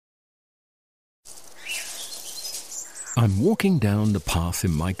I'm walking down the path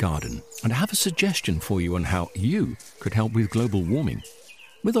in my garden and I have a suggestion for you on how you could help with global warming.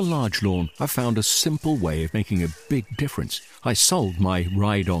 With a large lawn, I found a simple way of making a big difference. I sold my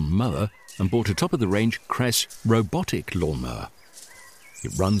ride-on mower and bought a top-of-the-range Cress robotic lawnmower.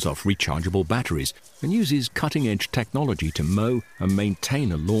 It runs off rechargeable batteries and uses cutting-edge technology to mow and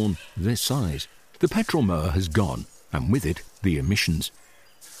maintain a lawn this size. The petrol mower has gone, and with it, the emissions.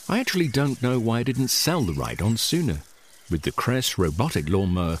 I actually don't know why I didn't sell the ride-on sooner. With the Cress robotic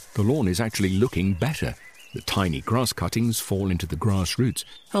lawnmower, the lawn is actually looking better. The tiny grass cuttings fall into the grass roots,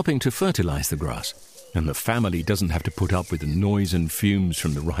 helping to fertilize the grass. And the family doesn't have to put up with the noise and fumes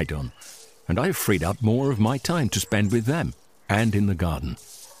from the ride-on. And I've freed up more of my time to spend with them and in the garden.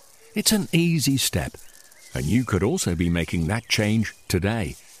 It's an easy step, and you could also be making that change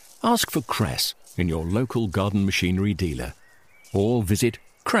today. Ask for Cress in your local garden machinery dealer, or visit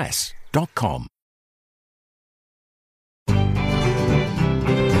cress.com.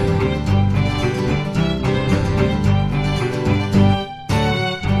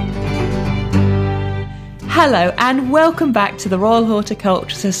 Hello and welcome back to the Royal Horticultural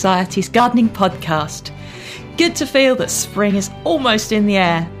Society's Gardening Podcast. Good to feel that spring is almost in the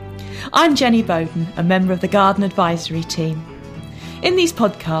air. I'm Jenny Bowden, a member of the Garden Advisory team. In these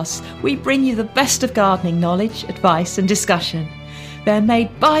podcasts, we bring you the best of gardening knowledge, advice and discussion. They're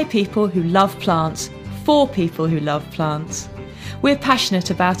made by people who love plants, for people who love plants. We're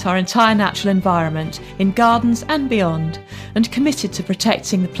passionate about our entire natural environment, in gardens and beyond, and committed to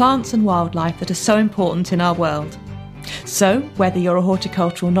protecting the plants and wildlife that are so important in our world. So, whether you're a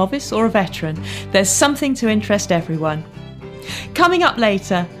horticultural novice or a veteran, there's something to interest everyone. Coming up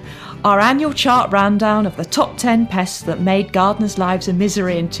later, our annual chart rundown of the top 10 pests that made gardeners' lives a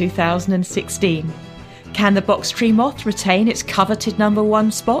misery in 2016. Can the box tree moth retain its coveted number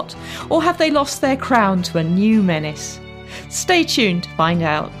 1 spot, or have they lost their crown to a new menace? Stay tuned to find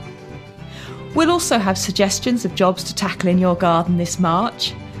out. We'll also have suggestions of jobs to tackle in your garden this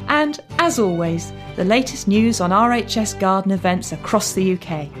March, and, as always, the latest news on RHS garden events across the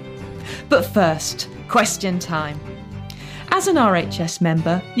UK. But first, question time. As an RHS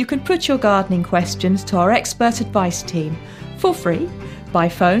member, you can put your gardening questions to our expert advice team for free, by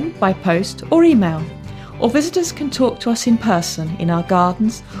phone, by post or email. Or visitors can talk to us in person in our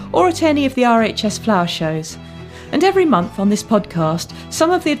gardens or at any of the RHS flower shows. And every month on this podcast,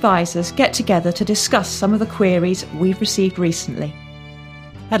 some of the advisors get together to discuss some of the queries we've received recently.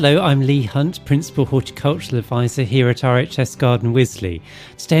 Hello, I'm Lee Hunt, Principal Horticultural Advisor here at RHS Garden Wisley.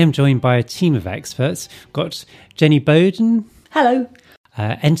 Today I'm joined by a team of experts. We've got Jenny Bowden. Hello.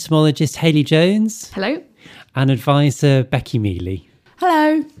 Entomologist Hayley Jones. Hello. And advisor Becky Mealy.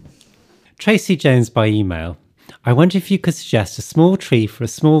 Hello. Tracy Jones by email. I wonder if you could suggest a small tree for a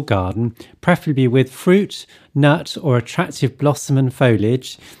small garden, preferably with fruit, nut or attractive blossom and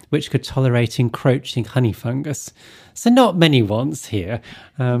foliage, which could tolerate encroaching honey fungus. So not many wants here,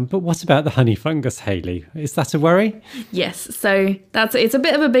 but what about the honey fungus, Hayley? Is that a worry? Yes, so it's a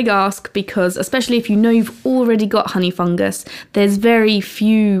bit of a big ask because especially if you know you've already got honey fungus, there's very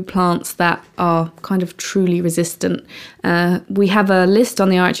few plants that are kind of truly resistant. We have a list on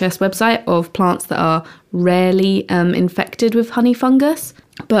the RHS website of plants that are rarely infected with honey fungus.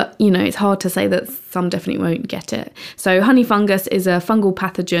 But, you know, it's hard to say that some definitely won't get it. So honey fungus is a fungal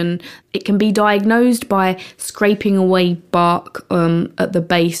pathogen. It can be diagnosed by scraping away bark at the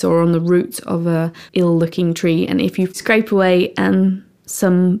base or on the roots of a ill-looking tree. And if you scrape away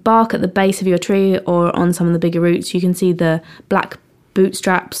some bark at the base of your tree or on some of the bigger roots, you can see the black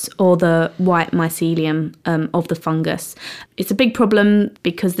bootstraps or the white mycelium of the fungus. It's a big problem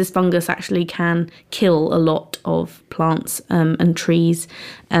because this fungus actually can kill a lot of plants and trees.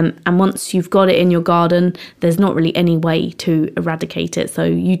 And once you've got it in your garden, there's not really any way to eradicate it. So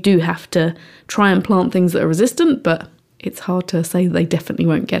you do have to try and plant things that are resistant, but it's hard to say they definitely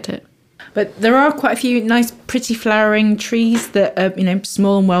won't get it. But there are quite a few nice, pretty flowering trees that are,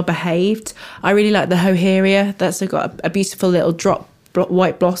 small and well behaved. I really like the Hoheria. That's got a beautiful little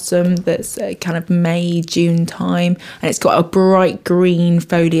white blossom that's kind of May, June time, and it's got a bright green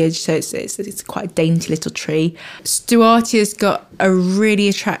foliage, so it's quite a dainty little tree. Stuartia's got a really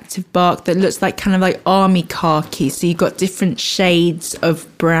attractive bark that looks like kind of like army khaki, so you've got different shades of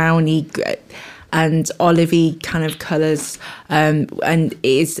browny and olivey kind of colours, and it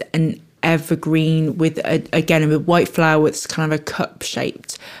is an evergreen with a white flower that's kind of a cup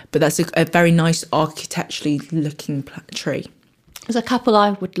shaped, but that's a very nice architecturally looking tree. There's a couple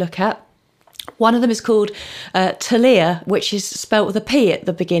I would look at. One of them is called Telea, which is spelt with a P at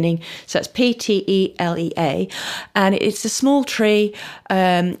the beginning. So it's Ptelea. And it's a small tree.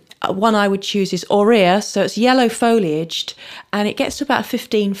 one I would choose is Aurea. So it's yellow foliaged, and it gets to about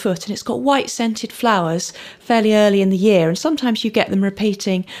 15 foot, and it's got white scented flowers fairly early in the year. And sometimes you get them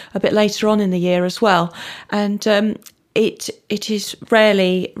repeating a bit later on in the year as well. And it is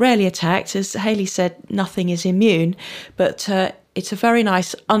rarely attacked. As Hayley said, nothing is immune, but it's a very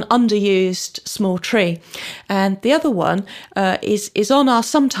nice, underused small tree. And the other one is on our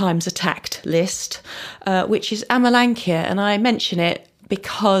sometimes attacked list, which is Amelanchier. And I mention it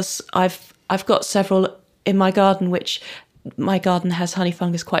because I've got several in my garden, which my garden has honey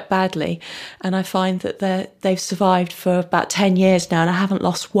fungus quite badly. And I find that they've survived for about 10 years now, and I haven't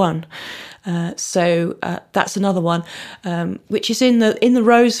lost one. So that's another one, which is in the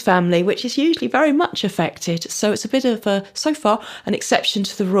rose family, which is usually very much affected. So it's a bit of so far an exception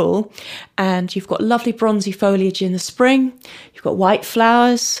to the rule. And you've got lovely bronzy foliage in the spring. You've got white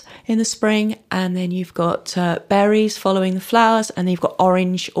flowers in the spring, and then you've got berries following the flowers, and then you've got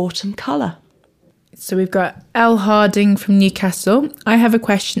orange autumn colour. So we've got L. Harding from Newcastle. I have a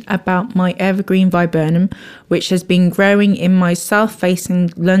question about my evergreen viburnum, which has been growing in my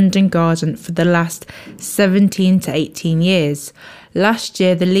south-facing London garden for the last 17 to 18 years. Last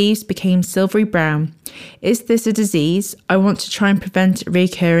year, the leaves became silvery brown. Is this a disease? I want to try and prevent it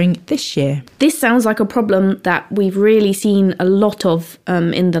recurring this year. This sounds like a problem that we've really seen a lot of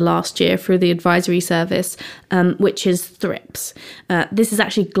in the last year through the advisory service, which is thrips. This is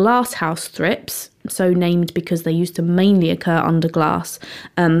actually glasshouse thrips, so named because they used to mainly occur under glass.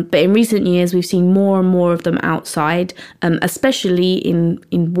 But in recent years, we've seen more and more of them outside, especially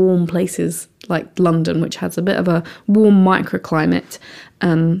in warm places like London, which has a bit of a warm microclimate.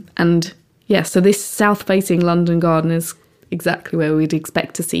 So this south-facing London garden is exactly where we'd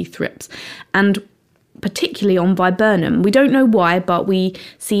expect to see thrips. And particularly on viburnum. We don't know why, but we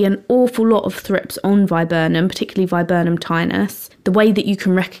see an awful lot of thrips on viburnum, particularly viburnum tinus. The way that you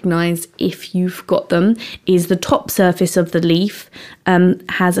can recognise if you've got them is the top surface of the leaf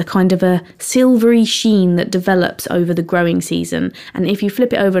has a kind of a silvery sheen that develops over the growing season. And if you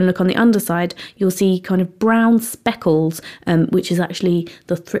flip it over and look on the underside, you'll see kind of brown speckles, which is actually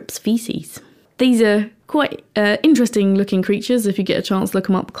the thrips feces. These are quite interesting looking creatures if you get a chance to look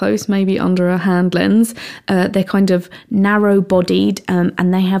them up close, maybe under a hand lens. They're kind of narrow bodied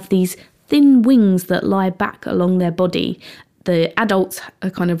and they have these thin wings that lie back along their body. The adults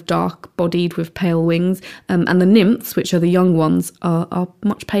are kind of dark bodied with pale wings, and the nymphs, which are the young ones, are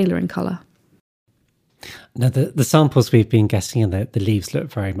much paler in colour. Now, the samples we've been getting in the leaves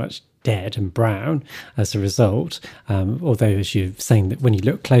look very much dead and brown as a result, although, as you're saying, that when you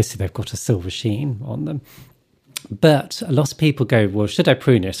look closely, they've got a silver sheen on them. But a lot of people go, well, should I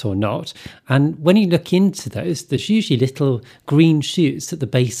prune it or not? And when you look into those, there's usually little green shoots at the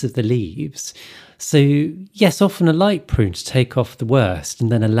base of the leaves. So, yes, often a light prune to take off the worst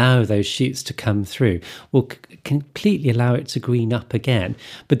and then allow those shoots to come through will completely allow it to green up again.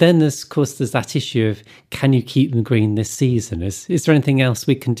 But then, there's that issue of, can you keep them green this season? Is there anything else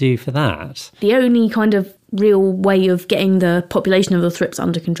we can do for that? The only kind of real way of getting the population of the thrips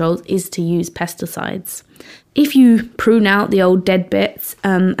under control is to use pesticides. If you prune out the old dead bits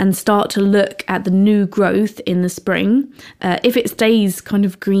and start to look at the new growth in the spring, if it stays kind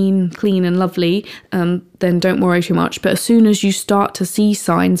of green, clean and lovely, then don't worry too much. But as soon as you start to see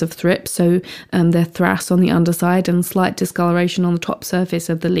signs of thrips, so their thras on the underside and slight discoloration on the top surface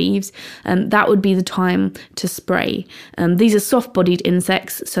of the leaves, that would be the time to spray. These are soft-bodied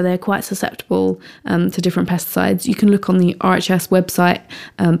insects, so they're quite susceptible to different pesticides. You can look on the RHS website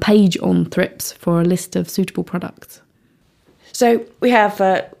page on thrips for a list of suitable products. So we have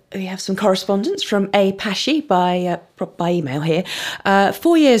some correspondence from A. Pashi by email here.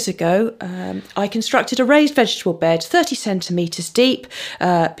 4 years ago, I constructed a raised vegetable bed 30 centimetres deep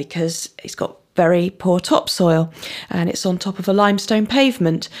because it's got very poor topsoil and it's on top of a limestone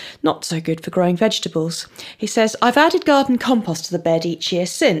pavement, not so good for growing vegetables. He says, I've added garden compost to the bed each year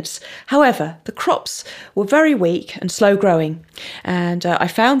since. However, the crops were very weak and slow growing, and I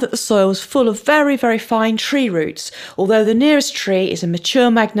found that the soil was full of very, very fine tree roots, although the nearest tree is a mature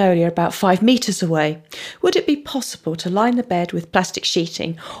magnolia about 5 metres away. Would it be possible to line the bed with plastic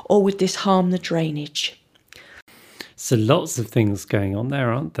sheeting, or would this harm the drainage? So lots of things going on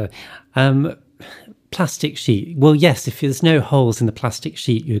there, aren't there? Plastic sheet. Well, yes, if there's no holes in the plastic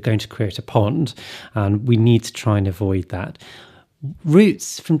sheet, you're going to create a pond, and we need to try and avoid that.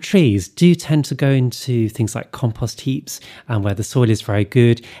 Roots from trees do tend to go into things like compost heaps and where the soil is very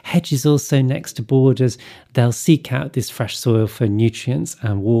good. Hedges also next to borders, they'll seek out this fresh soil for nutrients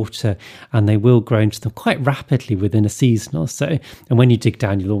and water, and they will grow into them quite rapidly within a season or so. And when you dig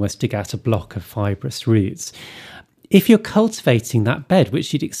down, you'll almost dig out a block of fibrous roots. If you're cultivating that bed,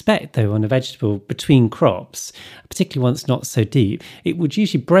 which you'd expect though on a vegetable between crops, particularly once not so deep, it would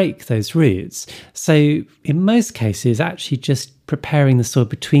usually break those roots. So in most cases, actually just preparing the soil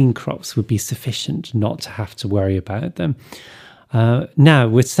between crops would be sufficient not to have to worry about them. Now,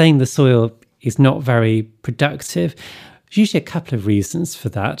 we're saying the soil is not very productive. There's usually a couple of reasons for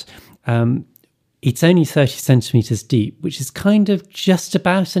that. It's only 30 centimetres deep, which is kind of just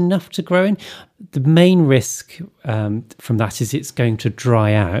about enough to grow in. The main risk from that is it's going to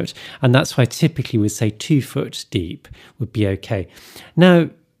dry out. And that's why typically we'd say 2 foot deep would be okay. Now,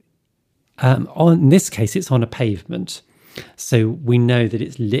 in this case, it's on a pavement. So we know that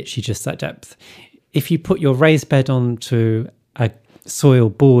it's literally just that depth. If you put your raised bed onto a soil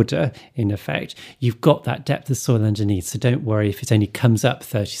border, in effect, you've got that depth of soil underneath. So don't worry if it only comes up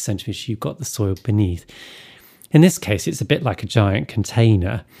 30 centimetres, you've got the soil beneath. In this case, it's a bit like a giant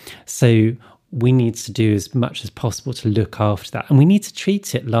container. So we need to do as much as possible to look after that. And we need to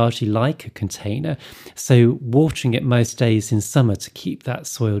treat it largely like a container. So watering it most days in summer to keep that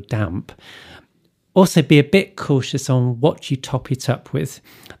soil damp. Also, be a bit cautious on what you top it up with.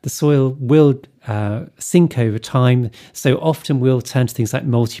 The soil will sink over time, so often we'll turn to things like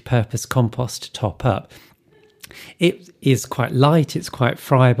multi-purpose compost to top up. It is quite light, it's quite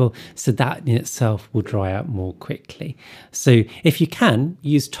friable, so that in itself will dry out more quickly. So if you can,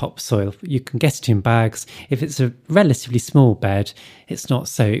 use topsoil. You can get it in bags. If it's a relatively small bed, it's not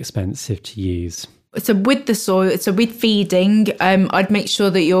so expensive to use. So with the soil, so with feeding, I'd make sure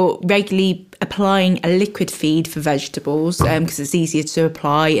that you're regularly applying a liquid feed for vegetables because it's easier to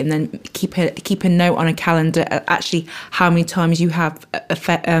apply, and then keep a note on a calendar actually how many times you have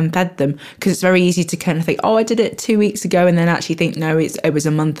fed them, because it's very easy to kind of think, oh, I did it 2 weeks ago, and then actually think, no, it was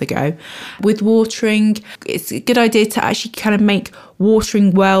a month ago. With watering, it's a good idea to actually kind of make watering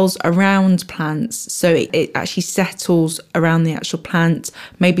wells around plants so it actually settles around the actual plant,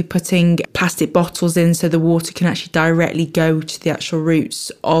 maybe putting plastic bottles in so the water can actually directly go to the actual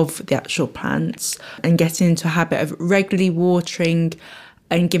roots of the actual plants, and getting into a habit of regularly watering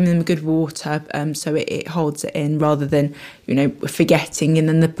and giving them good water so it holds it in, rather than forgetting, and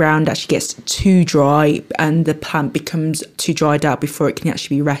then the ground actually gets too dry and the plant becomes too dried out before it can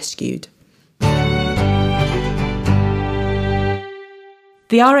actually be rescued.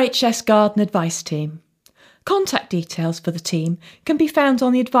 The RHS Garden Advice Team. Contact details for the team can be found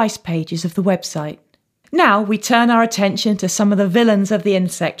on the advice pages of the website. Now we turn our attention to some of the villains of the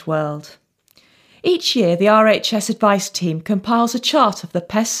insect world. Each year, the RHS Advice Team compiles a chart of the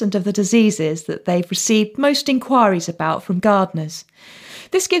pests and of the diseases that they've received most inquiries about from gardeners.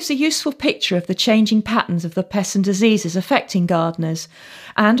 This gives a useful picture of the changing patterns of the pests and diseases affecting gardeners,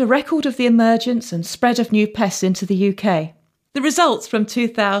 and a record of the emergence and spread of new pests into the UK. The results from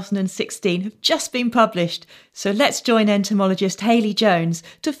 2016 have just been published, so let's join entomologist Hayley Jones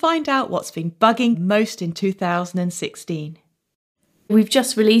to find out what's been bugging most in 2016. We've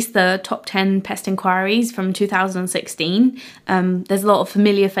just released the top 10 pest inquiries from 2016. There's a lot of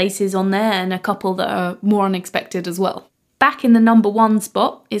familiar faces on there and a couple that are more unexpected as well. Back in the number 1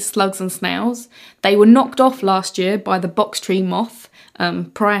 spot is slugs and snails. They were knocked off last year by the box tree moth.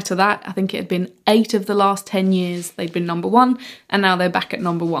 Prior to that, I think it had been 8 of the last 10 years they'd been number 1, and now they're back at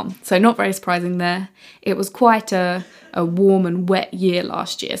number 1. So not very surprising there. It was quite a warm and wet year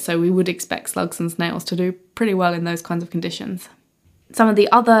last year, so we would expect slugs and snails to do pretty well in those kinds of conditions. Some of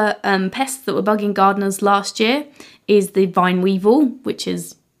the other pests that were bugging gardeners last year is the vine weevil, which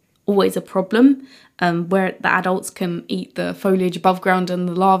is always a problem, where the adults can eat the foliage above ground and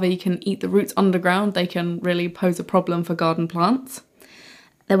the larvae can eat the roots underground. They can really pose a problem for garden plants.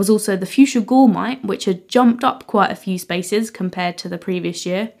 There was also the fuchsia gall mite, which had jumped up quite a few spaces compared to the previous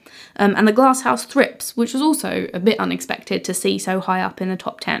year, and the glasshouse thrips, which was also a bit unexpected to see so high up in the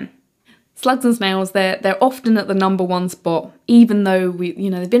top 10. Slugs and snails, they're often at the number 1 spot, even though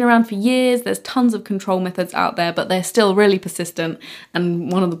they've been around for years. There's tons of control methods out there, but they're still really persistent,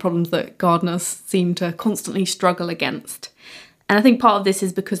 and one of the problems that gardeners seem to constantly struggle against. And I think part of this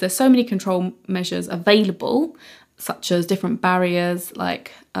is because there's so many control measures available, such as different barriers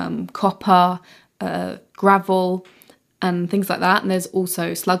like copper, gravel, and things like that. And there's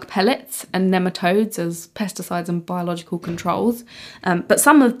also slug pellets and nematodes as pesticides and biological controls. But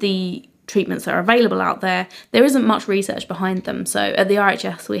some of the treatments that are available out there isn't much research behind them. So at the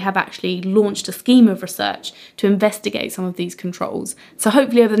RHS, we have actually launched a scheme of research to investigate some of these controls. So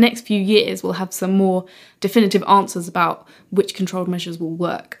hopefully over the next few years, we'll have some more definitive answers about which controlled measures will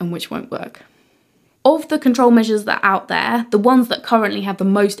work and which won't work. Of the control measures that are out there, the ones that currently have the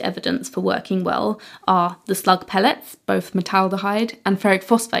most evidence for working well are the slug pellets, both metaldehyde, and ferric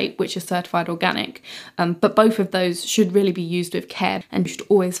phosphate, which is certified organic. But both of those should really be used with care and you should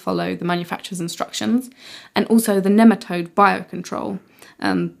always follow the manufacturer's instructions. And also the nematode biocontrol.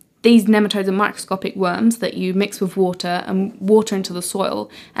 These nematodes are microscopic worms that you mix with water and water into the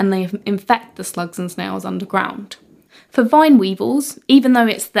soil, and they infect the slugs and snails underground. For vine weevils, even though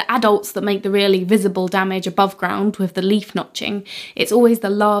it's the adults that make the really visible damage above ground with the leaf notching, it's always the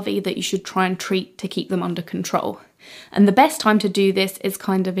larvae that you should try and treat to keep them under control. And the best time to do this is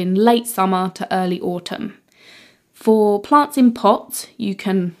kind of in late summer to early autumn. For plants in pots, you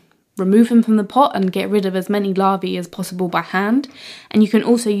can remove them from the pot and get rid of as many larvae as possible by hand. And you can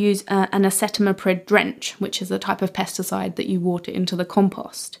also use an acetamiprid drench, which is a type of pesticide that you water into the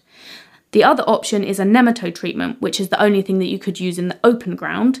compost. The other option is a nematode treatment, which is the only thing that you could use in the open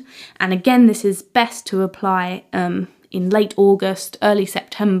ground. And again, this is best to apply in late August, early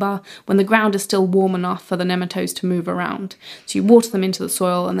September, when the ground is still warm enough for the nematodes to move around. So you water them into the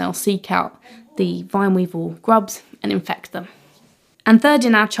soil and they'll seek out the vine weevil grubs and infect them. And third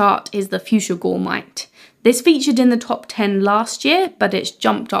in our chart is the fuchsia gall mite. This featured in the top 10 last year, but it's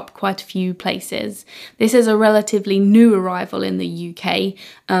jumped up quite a few places. This is a relatively new arrival in the UK,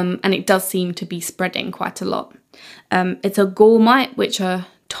 and it does seem to be spreading quite a lot. It's a gall mite, which are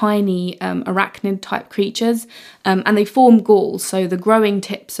tiny arachnid-type creatures, and they form galls, so the growing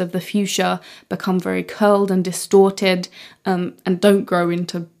tips of the fuchsia become very curled and distorted, and don't grow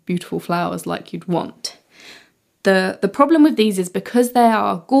into beautiful flowers like you'd want. The problem with these is because they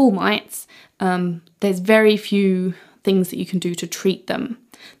are gall mites, there's very few things that you can do to treat them.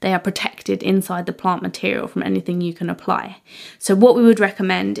 They are protected inside the plant material from anything you can apply. So what we would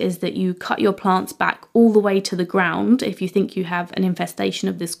recommend is that you cut your plants back all the way to the ground if you think you have an infestation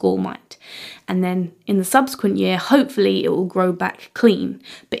of this gall mite. And then in the subsequent year, hopefully it will grow back clean.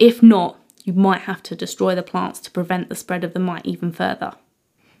 But if not, you might have to destroy the plants to prevent the spread of the mite even further.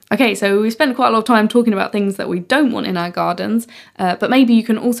 Okay, so we spent quite a lot of time talking about things that we don't want in our gardens, but maybe you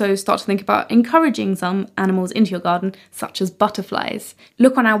can also start to think about encouraging some animals into your garden, such as butterflies.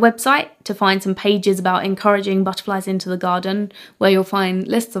 Look on our website to find some pages about encouraging butterflies into the garden, where you'll find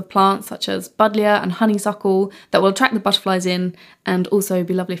lists of plants such as buddleia and honeysuckle that will attract the butterflies in and also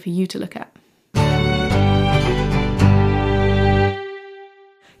be lovely for you to look at.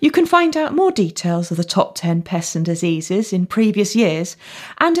 You can find out more details of the top 10 pests and diseases in previous years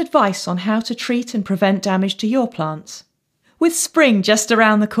and advice on how to treat and prevent damage to your plants. With spring just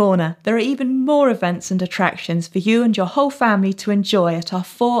around the corner, there are even more events and attractions for you and your whole family to enjoy at our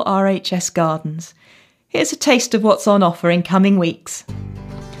 4 RHS gardens. Here's a taste of what's on offer in coming weeks.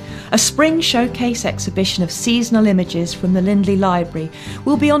 A spring showcase exhibition of seasonal images from the Lindley Library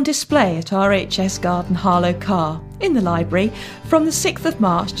will be on display at RHS Garden Harlow Car in the library from the 6th of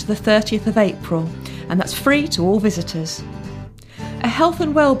March to the 30th of April, and that's free to all visitors. A health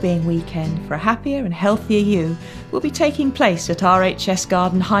and wellbeing weekend for a happier and healthier you will be taking place at RHS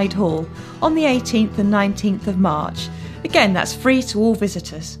Garden Hyde Hall on the 18th and 19th of March. Again, that's free to all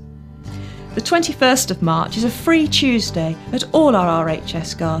visitors. The 21st of March is a free Tuesday at all our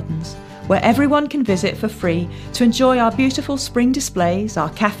RHS gardens, where everyone can visit for free to enjoy our beautiful spring displays, our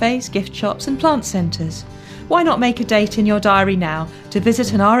cafes, gift shops and plant centres. Why not make a date in your diary now to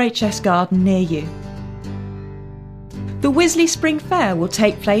visit an RHS garden near you? The Wisley Spring Fair will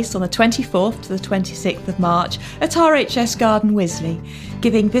take place on the 24th to the 26th of March at RHS Garden Wisley,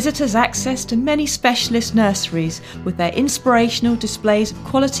 giving visitors access to many specialist nurseries with their inspirational displays of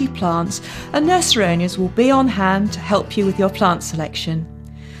quality plants, and nursery owners will be on hand to help you with your plant selection.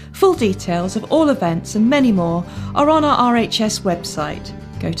 Full details of all events and many more are on our RHS website.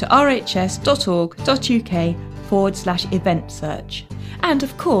 Go to rhs.org.uk/event search. And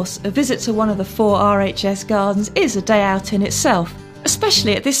of course, a visit to one of the 4 RHS gardens is a day out in itself,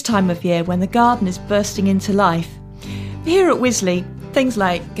 especially at this time of year when the garden is bursting into life. Here at Wisley, things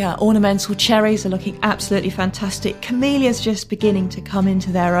like ornamental cherries are looking absolutely fantastic. Camellias just beginning to come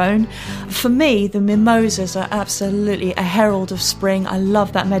into their own. For me, the mimosas are absolutely a herald of spring. I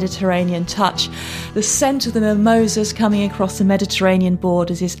love that Mediterranean touch. The scent of the mimosas coming across the Mediterranean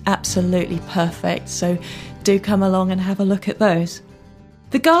borders is absolutely perfect. So do come along and have a look at those.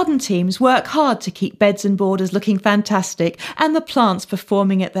 The garden teams work hard to keep beds and borders looking fantastic and the plants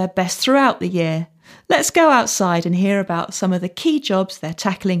performing at their best throughout the year. Let's go outside and hear about some of the key jobs they're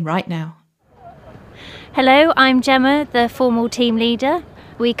tackling right now. Hello, I'm Gemma, the formal team leader.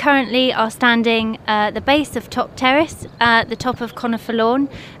 We currently are standing at the base of Top Terrace at the top of Conifer Lawn,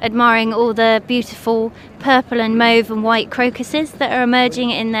 admiring all the beautiful purple and mauve and white crocuses that are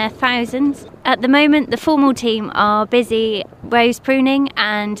emerging in their thousands. At the moment, the formal team are busy rose pruning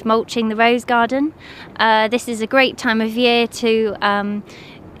and mulching the rose garden. This is a great time of year to,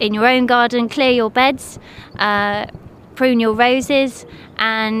 in your own garden, clear your beds, prune your roses,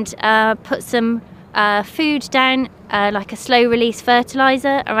 and put some food down, like a slow release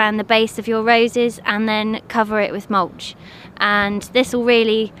fertiliser around the base of your roses, and then cover it with mulch. And this will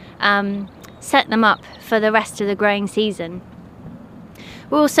really set them up for the rest of the growing season.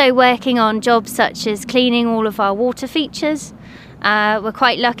 We're also working on jobs such as cleaning all of our water features. We're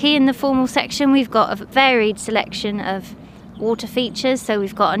quite lucky in the formal section. We've got a varied selection of water features. So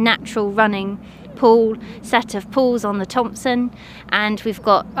we've got a natural running pool, set of pools on the Thompson, and we've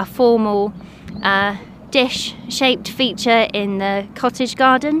got a formal dish-shaped feature in the cottage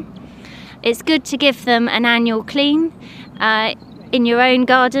garden. It's good to give them an annual clean. In your own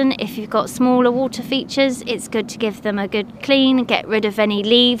garden, if you've got smaller water features, it's good to give them a good clean, get rid of any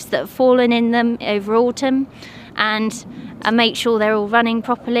leaves that have fallen in them over autumn, and make sure they're all running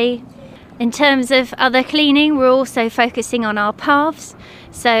properly. In terms of other cleaning, we're also focusing on our paths.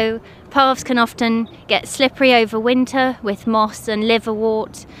 So paths can often get slippery over winter with moss and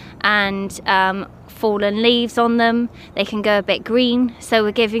liverwort and fallen leaves on them. They can go a bit green, so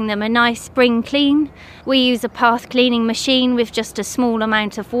we're giving them a nice spring clean. We use a path cleaning machine with just a small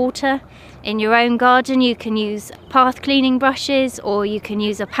amount of water. In your own garden, you can use path cleaning brushes, or you can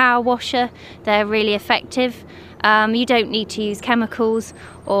use a power washer. They're really effective. You don't need to use chemicals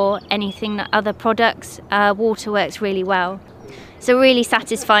or anything, other products. Water works really well. It's a really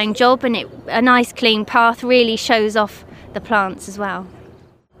satisfying job, and a nice clean path really shows off the plants as well.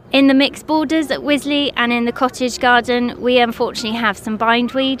 In the mixed borders at Wisley and in the cottage garden, we unfortunately have some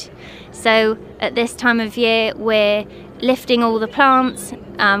bindweed. So at this time of year, we're lifting all the plants,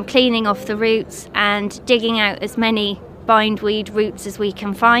 cleaning off the roots, and digging out as many bindweed roots as we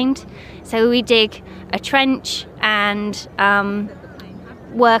can find. So we dig a trench and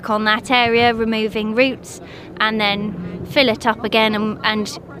work on that area, removing roots, and then fill it up again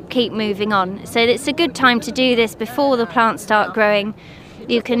and keep moving on. So it's a good time to do this before the plants start growing.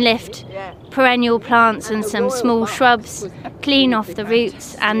 You can lift perennial plants and some small shrubs, clean off the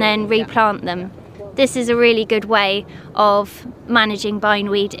roots, and then replant them. This is a really good way of managing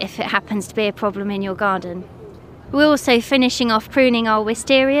bindweed if it happens to be a problem in your garden. We're also finishing off pruning our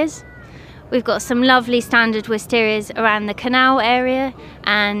wisterias. We've got some lovely standard wisterias around the canal area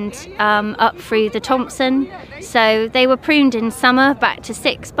and up through the Thompson. So they were pruned in summer back to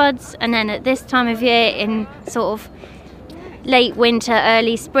 6 buds, and then at this time of year, in sort of late winter,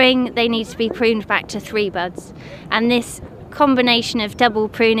 early spring, they need to be pruned back to 3 buds. And this combination of double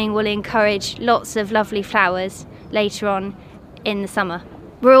pruning will encourage lots of lovely flowers later on in the summer.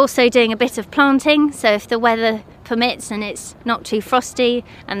 We're also doing a bit of planting, so if the weather permits and it's not too frosty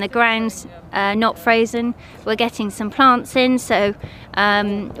and the ground's not frozen, we're getting some plants in. So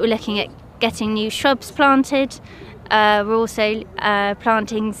we're looking at getting new shrubs planted. We're also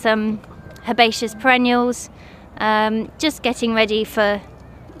planting some herbaceous perennials, just getting ready for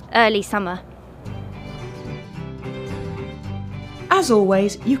early summer. As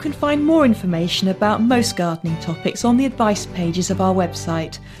always, you can find more information about most gardening topics on the advice pages of our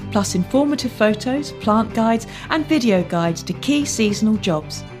website, plus informative photos, plant guides and video guides to key seasonal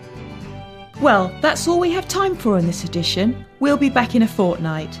jobs. Well, that's all we have time for in this edition. We'll be back in a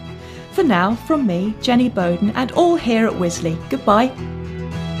fortnight. For now, from me, Jenny Bowden, and all here at Wisley, goodbye.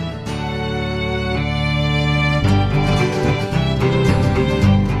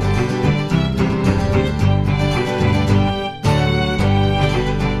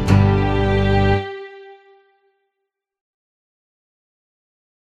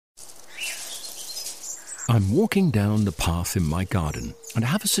 I'm walking down the path in my garden, and I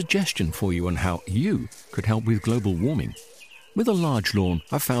have a suggestion for you on how you could help with global warming. With a large lawn,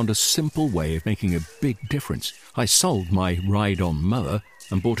 I found a simple way of making a big difference. I sold my ride-on mower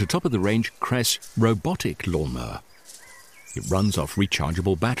and bought a top-of-the-range Cress robotic lawnmower. It runs off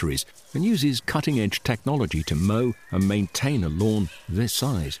rechargeable batteries and uses cutting-edge technology to mow and maintain a lawn this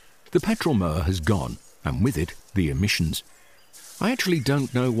size. The petrol mower has gone, and with it, the emissions. I actually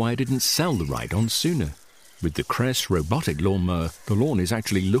don't know why I didn't sell the ride-on sooner. With the Cress robotic lawnmower, the lawn is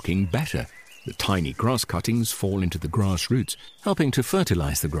actually looking better. The tiny grass cuttings fall into the grass roots, helping to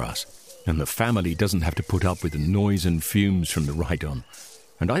fertilize the grass. And the family doesn't have to put up with the noise and fumes from the ride-on.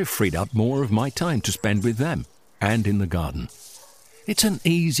 And I've freed up more of my time to spend with them and in the garden. It's an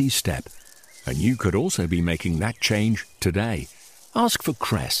easy step, and you could also be making that change today. Ask for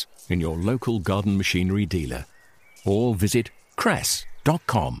Cress in your local garden machinery dealer or visit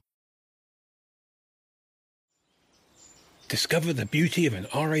cress.com. Discover the beauty of an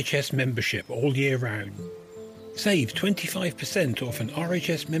RHS membership all year round. Save 25% off an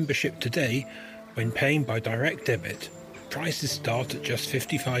RHS membership today when paying by direct debit. Prices start at just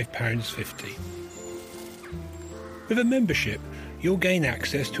 £55.50. With a membership, you'll gain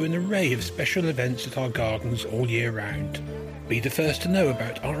access to an array of special events at our gardens all year round. Be the first to know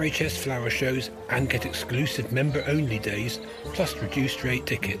about RHS flower shows and get exclusive member-only days, plus reduced rate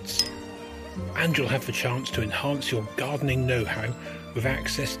tickets. And you'll have the chance to enhance your gardening know-how with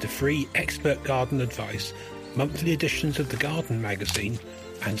access to free expert garden advice, monthly editions of the Garden magazine,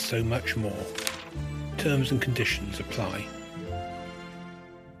 and so much more. Terms and conditions apply.